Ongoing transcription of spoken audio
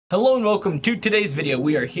Hello and welcome to today's video.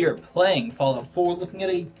 We are here playing Fallout 4, looking at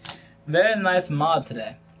a very nice mod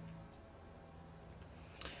today.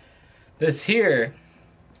 This here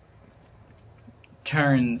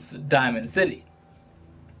turns Diamond City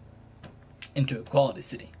into a quality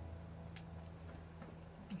city.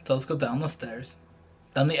 So let's go down the stairs,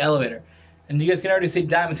 down the elevator. And you guys can already see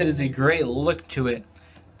Diamond City has a great look to it.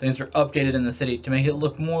 Things are updated in the city to make it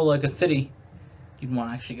look more like a city you'd want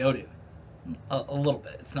to actually go to. A little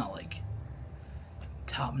bit. It's not like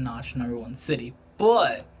top-notch #1 city,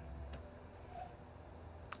 but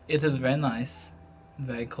it is very nice,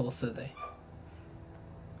 very cool city.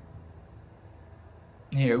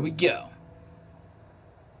 Here we go.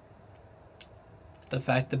 The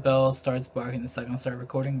fact the bell starts barking the second I start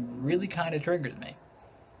recording really kind of triggers me.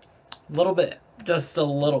 A little bit, just a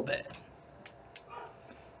little bit.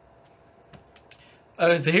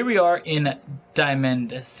 Okay, so here we are in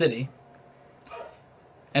Diamond City.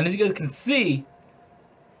 And as you guys can see,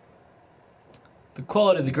 the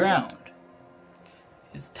quality of the ground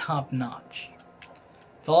is top notch.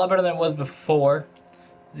 It's a lot better than it was before.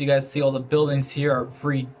 As you guys see, all the buildings here are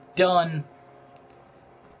redone.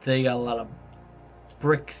 They got a lot of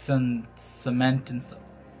bricks and cement and stuff.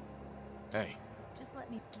 Hey. Just let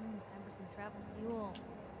me have some travel fuel.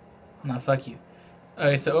 Nah, fuck you.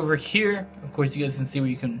 Okay, so over here, of course, you guys can see where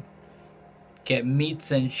you can get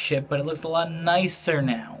meats and shit, but it looks a lot nicer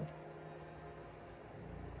now.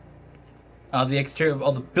 The exterior of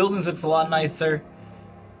all the buildings looks a lot nicer.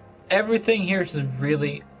 Everything here is just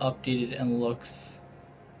really updated and looks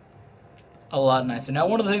a lot nicer. Now,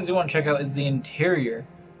 one of the things we want to check out is the interior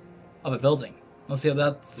of a building. Let's see if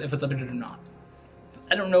it's updated or not.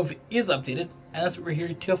 I don't know if it is updated, and that's what we're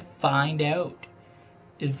here to find out.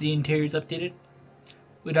 Is the interiors updated?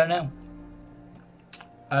 We don't know.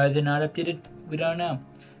 Are they not updated? We don't know.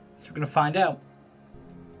 So we're gonna find out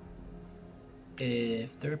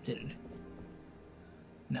if they're updated.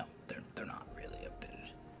 No, they're not really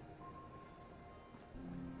updated.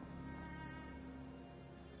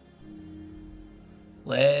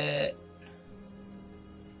 Let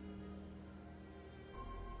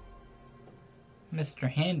Mr.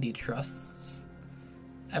 Handy trusts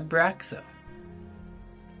Abraxa.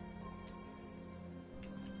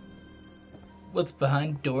 What's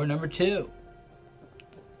behind door number 2?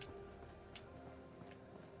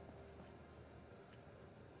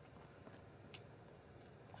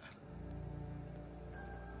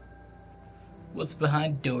 What's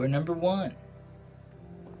behind door number 1?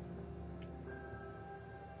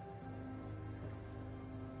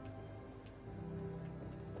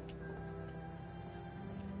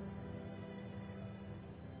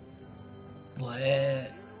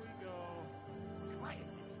 Let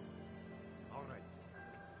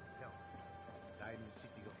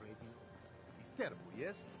Terrible,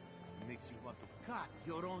 yes? It makes you want to cut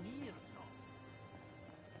your own ears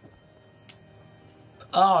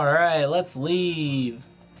off. Alright, let's leave.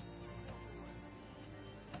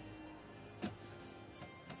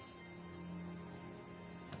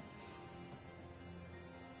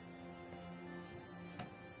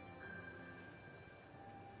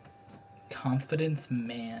 Confidence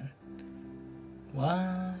man.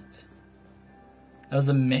 What? That was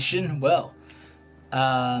a mission? Well,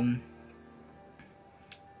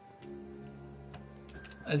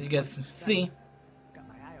 as you guys can see,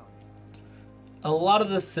 a lot of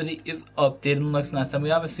the city is updated and looks nice. And we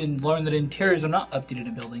obviously learned that interiors are not updated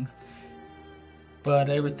in buildings, but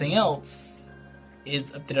everything else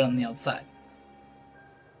is updated on the outside.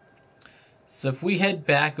 So if we head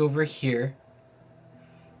back over here,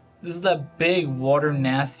 this is that big water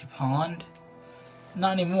nasty pond.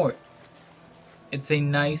 Not anymore. It's a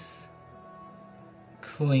nice,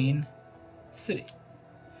 clean city.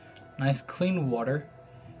 Nice, clean water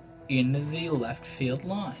in the left field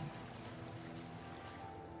line.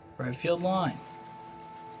 Right field line.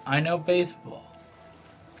 I know baseball.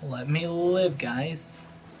 Let me live, guys.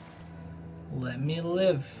 Let me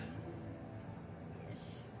live.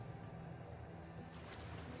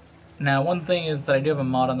 Now, one thing is that I do have a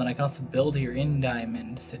mod on that I can also build here in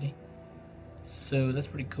Diamond City. So that's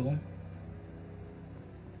pretty cool.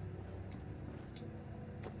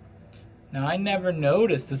 Now, I never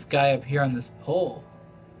noticed this guy up here on this pole.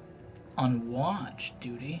 On watch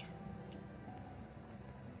duty.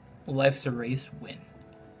 Life's a race, win.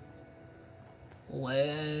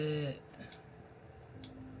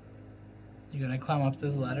 You gonna climb up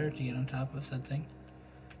this ladder to get on top of said thing?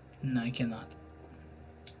 No, I cannot.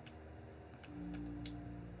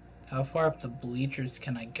 How far up the bleachers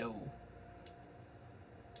can I go?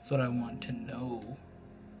 That's what I want to know.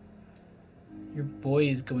 Your boy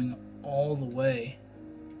is going all the way.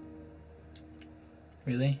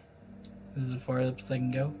 Really? This is as far up as I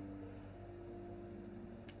can go?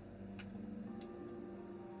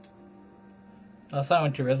 Last time I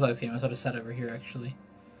went to Rizlike's game, I sort of sat over here actually.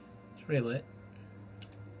 It's pretty lit.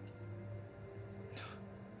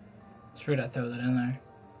 It's weird I throw that in there.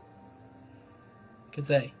 Cause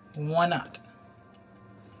hey, why not?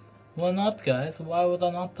 Why not, guys? Why would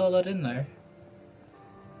I not throw that in there?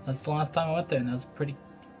 That's the last time I went there, and that was a pretty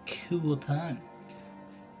cool time.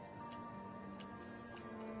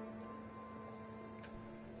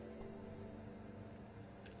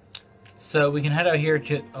 So we can head out here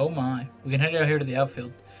to, oh my, we can head out here to the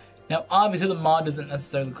outfield. Now obviously the mod doesn't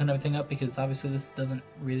necessarily clean everything up because obviously this doesn't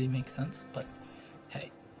really make sense, but hey.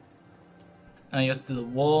 Now you have to do the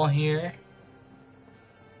wall here.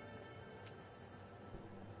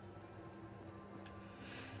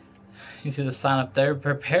 You see the sign up there,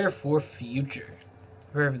 prepare for future.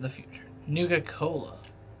 Prepare for the future. Nuka-Cola.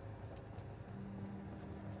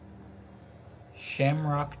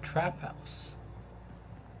 Shamrock Trap House.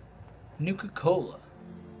 Nuka-Cola.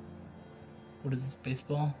 What is this,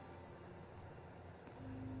 baseball?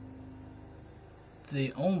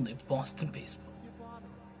 The only Boston baseball.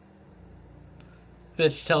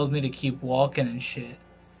 Bitch tells me to keep walking and shit.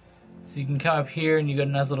 So you can come up here and you got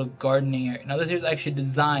a nice little gardening area. Now this here's actually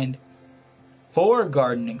designed for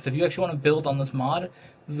gardening. So if you actually want to build on this mod,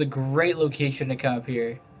 this is a great location to come up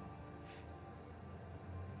here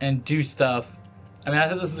and do stuff. I mean, I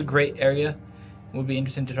think this is a great area. It would be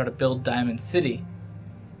interesting to try to build Diamond City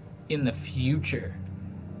in the future.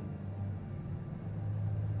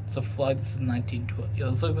 So flag, this is 1912. Yeah,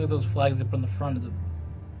 let's look like those flags they put on the front of the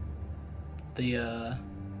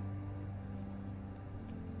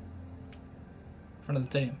front of the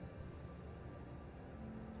stadium.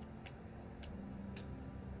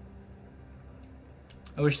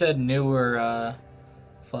 I wish they had newer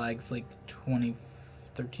flags like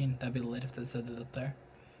 2013. That'd be lit if they said it up there.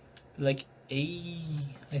 Like, hey,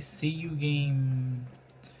 I see you, game.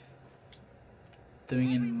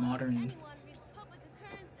 Doing in modern.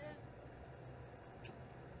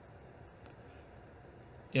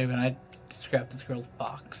 Yeah, when I scrap this girl's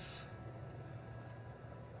box.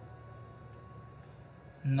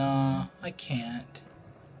 Nah, I can't.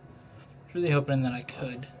 I was really hoping that I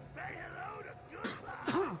could.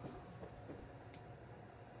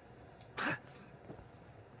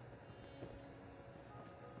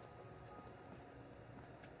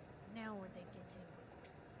 Now where'd they get to?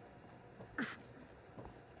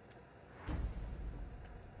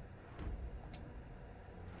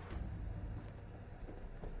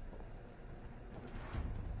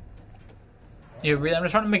 Yeah, really, I'm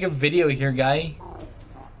just trying to make a video here, guy.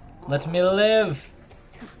 Let me live.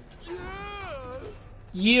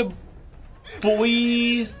 Yeah,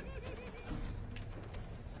 boy.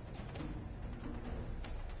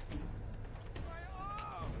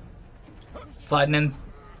 Sliding in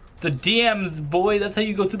the DMs, boy. That's how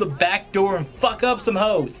you go through the back door and fuck up some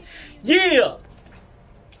hoes. Yeah.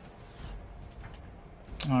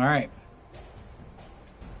 All right.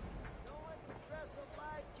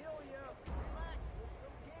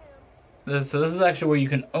 So this is actually where you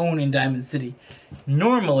can own in Diamond City.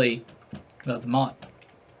 Normally, without the mod.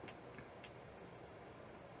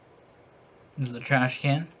 This is a trash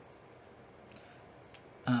can.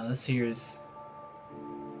 This here is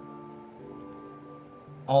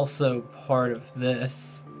also part of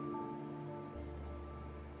this.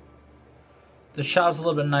 The shop's a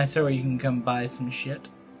little bit nicer where you can come buy some shit.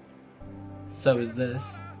 So is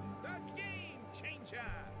this.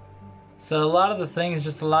 So a lot of the things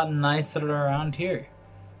just a lot nicer around here.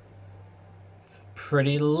 It's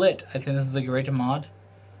pretty lit. I think this is a great mod.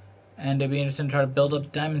 And it'd be interesting to try to build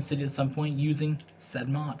up Diamond City at some point using said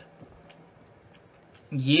mod.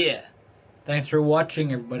 Yeah. Thanks for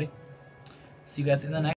watching, everybody. See you guys in the next